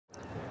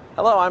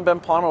Hello, I'm Ben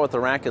Palmer with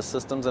Arrakis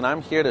Systems, and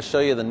I'm here to show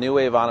you the New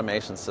Wave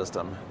Automation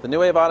System. The New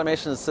Wave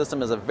Automation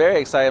System is a very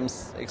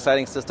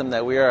exciting system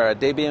that we are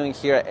debuting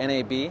here at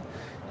NAB. It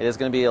is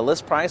going to be a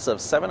list price of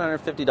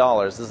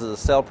 $750. This is a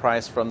sale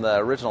price from the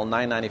original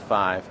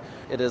 $995.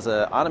 It is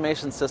an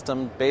automation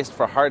system based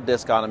for hard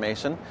disk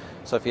automation.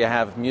 So if you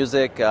have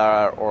music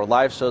or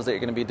live shows that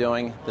you're going to be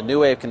doing, the New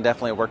Wave can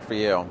definitely work for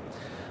you.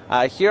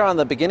 Here on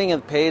the beginning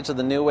of the page of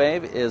the New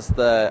Wave is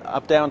the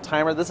up-down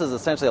timer. This is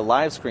essentially a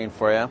live screen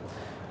for you.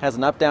 Has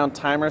an up-down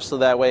timer, so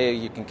that way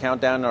you can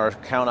count down or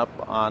count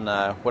up on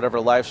whatever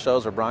live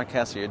shows or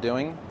broadcasts that you're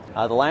doing.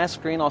 The last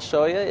screen I'll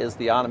show you is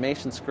the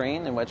automation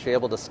screen, in which you're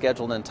able to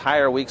schedule an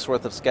entire week's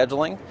worth of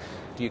scheduling.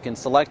 You can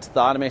select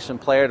the automation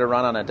player to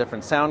run on a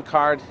different sound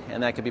card,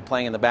 and that could be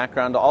playing in the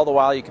background. All the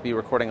while you could be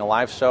recording a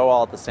live show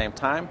all at the same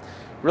time.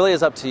 Really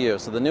is up to you.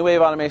 So the New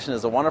Wave Automation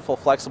is a wonderful,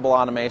 flexible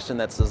automation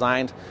that's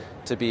designed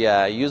to be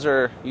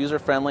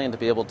user-friendly and to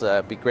be able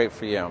to be great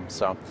for you.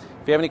 So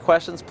if you have any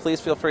questions, please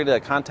feel free to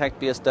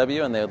contact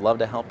BSW, and they would love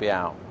to help you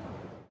out.